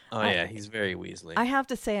 Oh, yeah. He's very Weasley. I have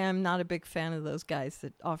to say I'm not a big fan of those guys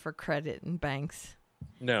that offer credit in banks.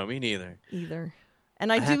 No, me neither. Either.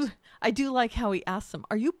 And I do like how he asks them,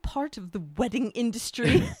 are you part of the wedding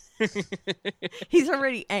industry? He's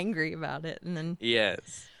already angry about it. And then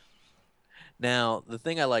Yes. Now, the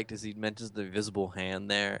thing I liked is he mentions the invisible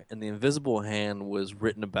hand there, and the invisible hand was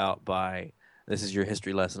written about by, this is your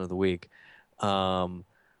history lesson of the week,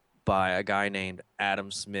 by a guy named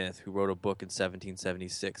Adam Smith, who wrote a book in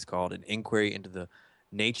 1776 called An Inquiry into the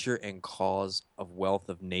Nature and Cause of Wealth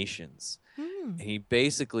of Nations. And he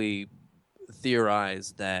basically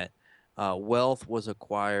theorized that wealth was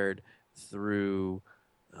acquired through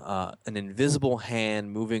an invisible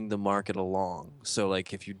hand moving the market along. So,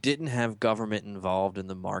 like, if you didn't have government involved in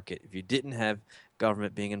the market, if you didn't have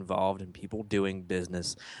government being involved in people doing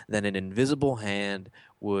business, then an invisible hand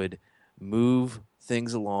would move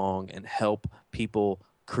things along and help people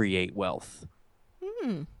create wealth.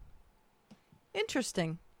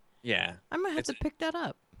 Interesting. Yeah. I might have to pick that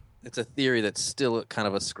up. It's a theory that's still kind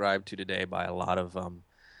of ascribed to today by a lot of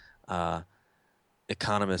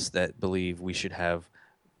economists that believe we should have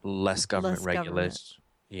less government regulation.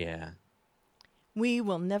 Yeah. We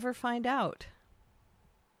will never find out.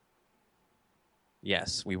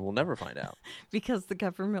 Yes, we will never find out. Because the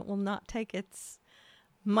government will not take its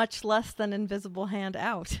much less than invisible hand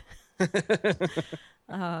out.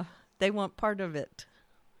 They want part of it.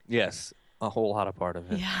 Yes, a whole lot of part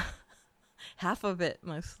of it. Yeah. Half of it,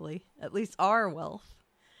 mostly. At least our wealth.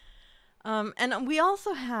 And we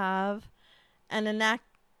also have an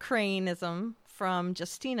anachronism from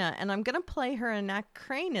Justina. And I'm going to play her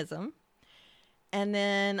anachronism. And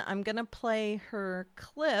then I'm going to play her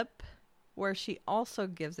clip where she also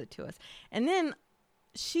gives it to us. And then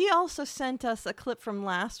she also sent us a clip from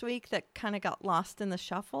last week that kind of got lost in the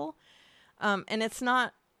shuffle. And it's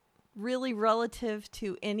not really relative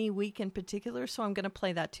to any week in particular, so I'm going to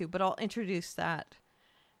play that too. But I'll introduce that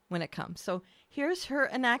when it comes. So here's her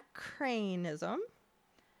anachronism.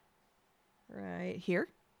 Right here.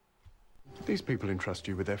 These people entrust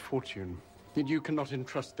you with their fortune, and you cannot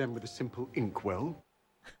entrust them with a simple inkwell.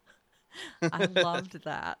 I loved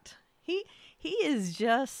that. He is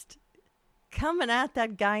just coming at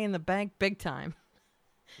that guy in the bank big time.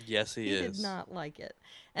 Yes, he is. He did not like it.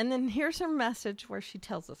 And then here's her message where she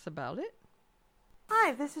tells us about it.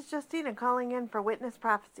 Hi, this is Justina calling in for Witness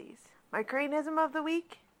Prophecies. My cranism of the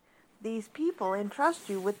week? These people entrust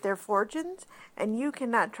you with their fortunes, and you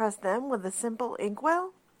cannot trust them with a simple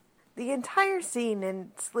inkwell? The entire scene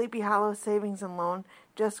in Sleepy Hollow Savings and Loan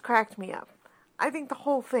just cracked me up. I think the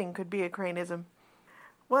whole thing could be a cranism.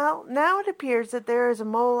 Well, now it appears that there is a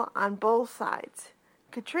mole on both sides.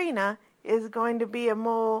 Katrina is going to be a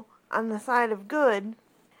mole on the side of good,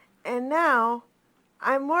 and now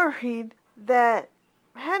I'm worried that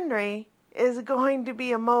Henry is going to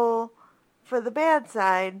be a mole for the bad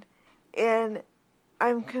side, and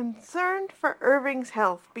I'm concerned for Irving's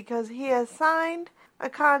health because he has signed a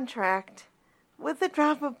contract with a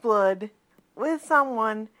drop of blood with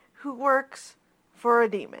someone who works for a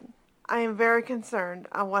demon. I am very concerned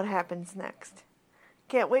on what happens next.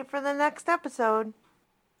 Can't wait for the next episode.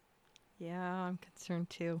 Yeah, I'm concerned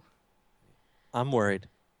too. I'm worried.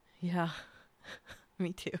 Yeah,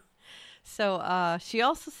 me too. So she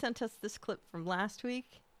also sent us this clip from last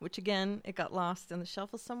week, which again, it got lost in the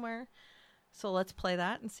shuffle somewhere. So let's play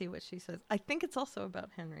that and see what she says. I think it's also about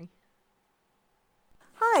Henry.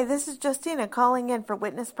 Hi, this is Justina calling in for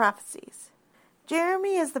Witness Prophecies.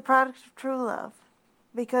 Jeremy is the product of true love,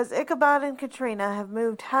 because Ichabod and Katrina have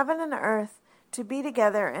moved heaven and earth to be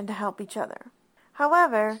together and to help each other.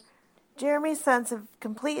 However, Jeremy's sense of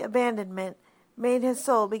complete abandonment made his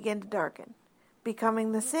soul begin to darken.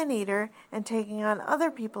 Becoming the sin eater and taking on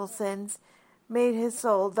other people's sins made his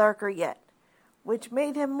soul darker yet, which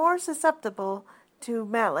made him more susceptible to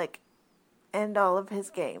Malik and all of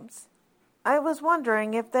his games. I was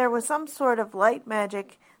wondering if there was some sort of light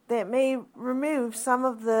magic that may remove some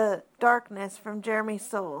of the darkness from Jeremy's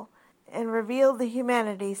soul and reveal the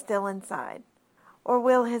humanity still inside. Or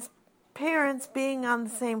will his parents being on the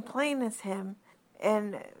same plane as him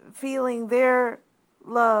and feeling their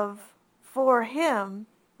love for him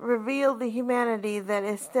reveal the humanity that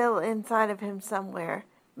is still inside of him somewhere,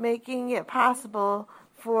 making it possible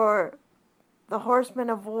for the horsemen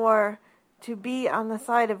of war to be on the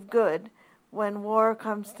side of good when war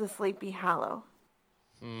comes to Sleepy Hollow.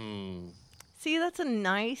 See, that's a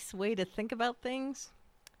nice way to think about things,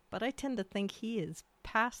 but I tend to think he is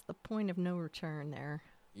past the point of no return there.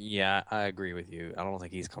 Yeah, I agree with you. I don't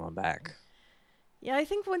think he's coming back. Yeah, I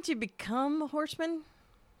think once you become a horseman,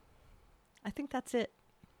 I think that's it.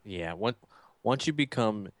 Yeah, once you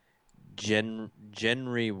become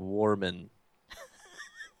Genry Warman.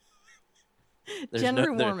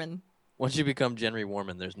 Genry Warman. Once you become Genry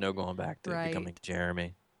Warman, there's no going back to Right. becoming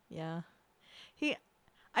Jeremy. Yeah.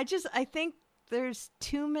 I think there's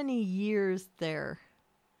too many years there.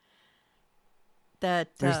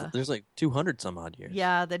 that there's like 200 some odd years.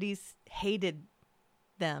 Yeah, that he's hated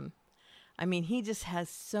them. I mean, he just has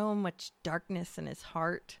so much darkness in his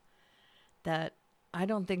heart that I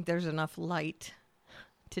don't think there's enough light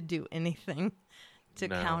to do anything to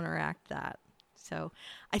counteract that. So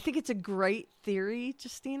I think it's a great theory,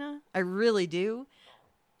 Justina. I really do.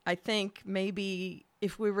 I think maybe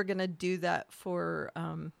if we were going to do that for,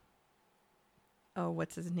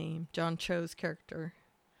 what's his name? John Cho's character.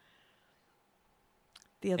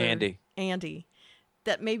 The other Andy.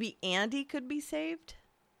 That maybe Andy could be saved.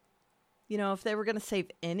 You know, if they were going to save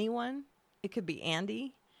anyone, it could be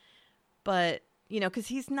Andy. But, you know, because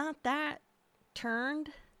he's not that turned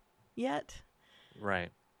yet. Right.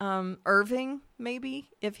 Irving, maybe,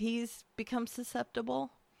 if he's become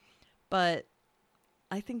susceptible. But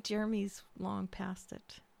I think Jeremy's long past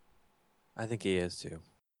it. I think he is, too.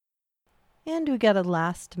 And we got a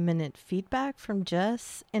last-minute feedback from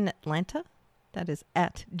Jess in Atlanta. That is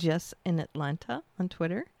at Jess in Atlanta on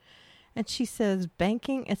Twitter. And she says,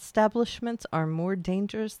 banking establishments are more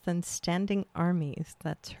dangerous than standing armies.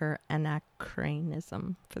 That's her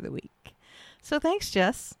anachronism for the week. So thanks,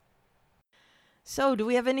 Jess. So do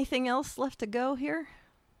we have anything else left to go here?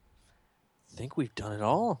 I think we've done it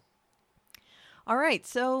all. All right,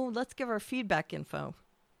 so let's give our feedback info.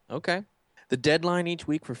 Okay. The deadline each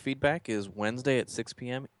week for feedback is Wednesday at 6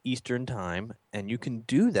 p.m. Eastern Time, and you can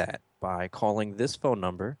do that by calling this phone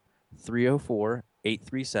number,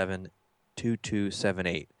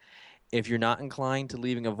 304-837-2278. If you're not inclined to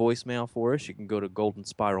leaving a voicemail for us, you can go to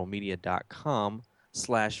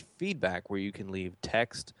goldenspiralmedia.com/feedback, where you can leave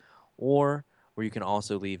text or where you can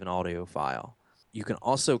also leave an audio file. You can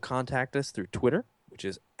also contact us through Twitter, which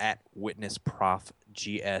is at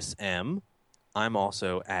WitnessProfGSM. I'm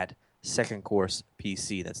also at Second Course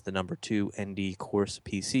PC. That's the number 2 ND Course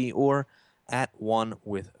PC, or at One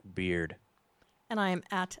with Beard. And I am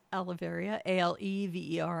at Aleveria,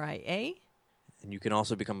 Aleveria. And you can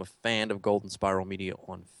also become a fan of Golden Spiral Media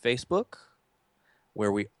on Facebook,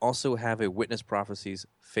 where we also have a Witness Prophecies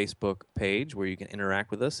Facebook page where you can interact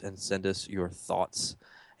with us and send us your thoughts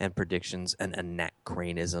and predictions and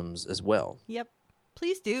anachronisms as well. Yep.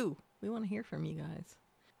 Please do. We want to hear from you guys.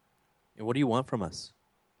 And what do you want from us?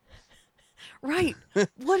 Right.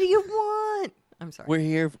 What do you want? I'm sorry. We're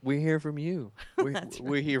here from you.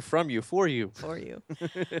 We're here from you, for you. For you.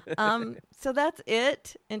 So that's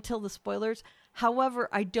it until the spoilers. However,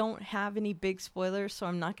 I don't have any big spoilers, so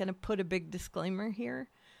I'm not going to put a big disclaimer here.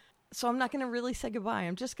 So I'm not going to really say goodbye.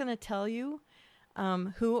 I'm just going to tell you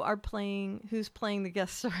who's playing the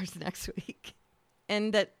guest stars next week.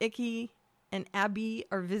 And that Icky and Abby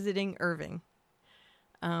are visiting Irving.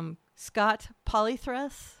 Scott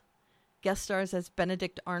Polythress guest stars as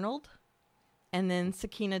Benedict Arnold. And then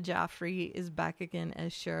Sakina Jaffrey is back again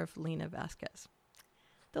as Sheriff Lena Vasquez.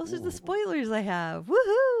 Those are the spoilers I have.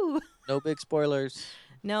 Woohoo! No big spoilers.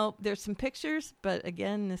 No, there's some pictures, but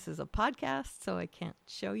again, this is a podcast, so I can't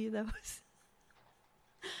show you those.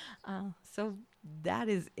 So that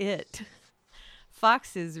is it.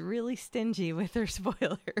 Fox is really stingy with her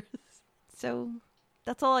spoilers. So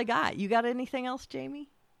that's all I got. You got anything else, Jamie?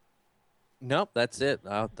 Nope, that's it.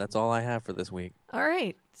 That's all I have for this week. All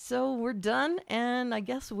right. So we're done, and I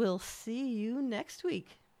guess we'll see you next week.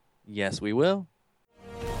 Yes, we will.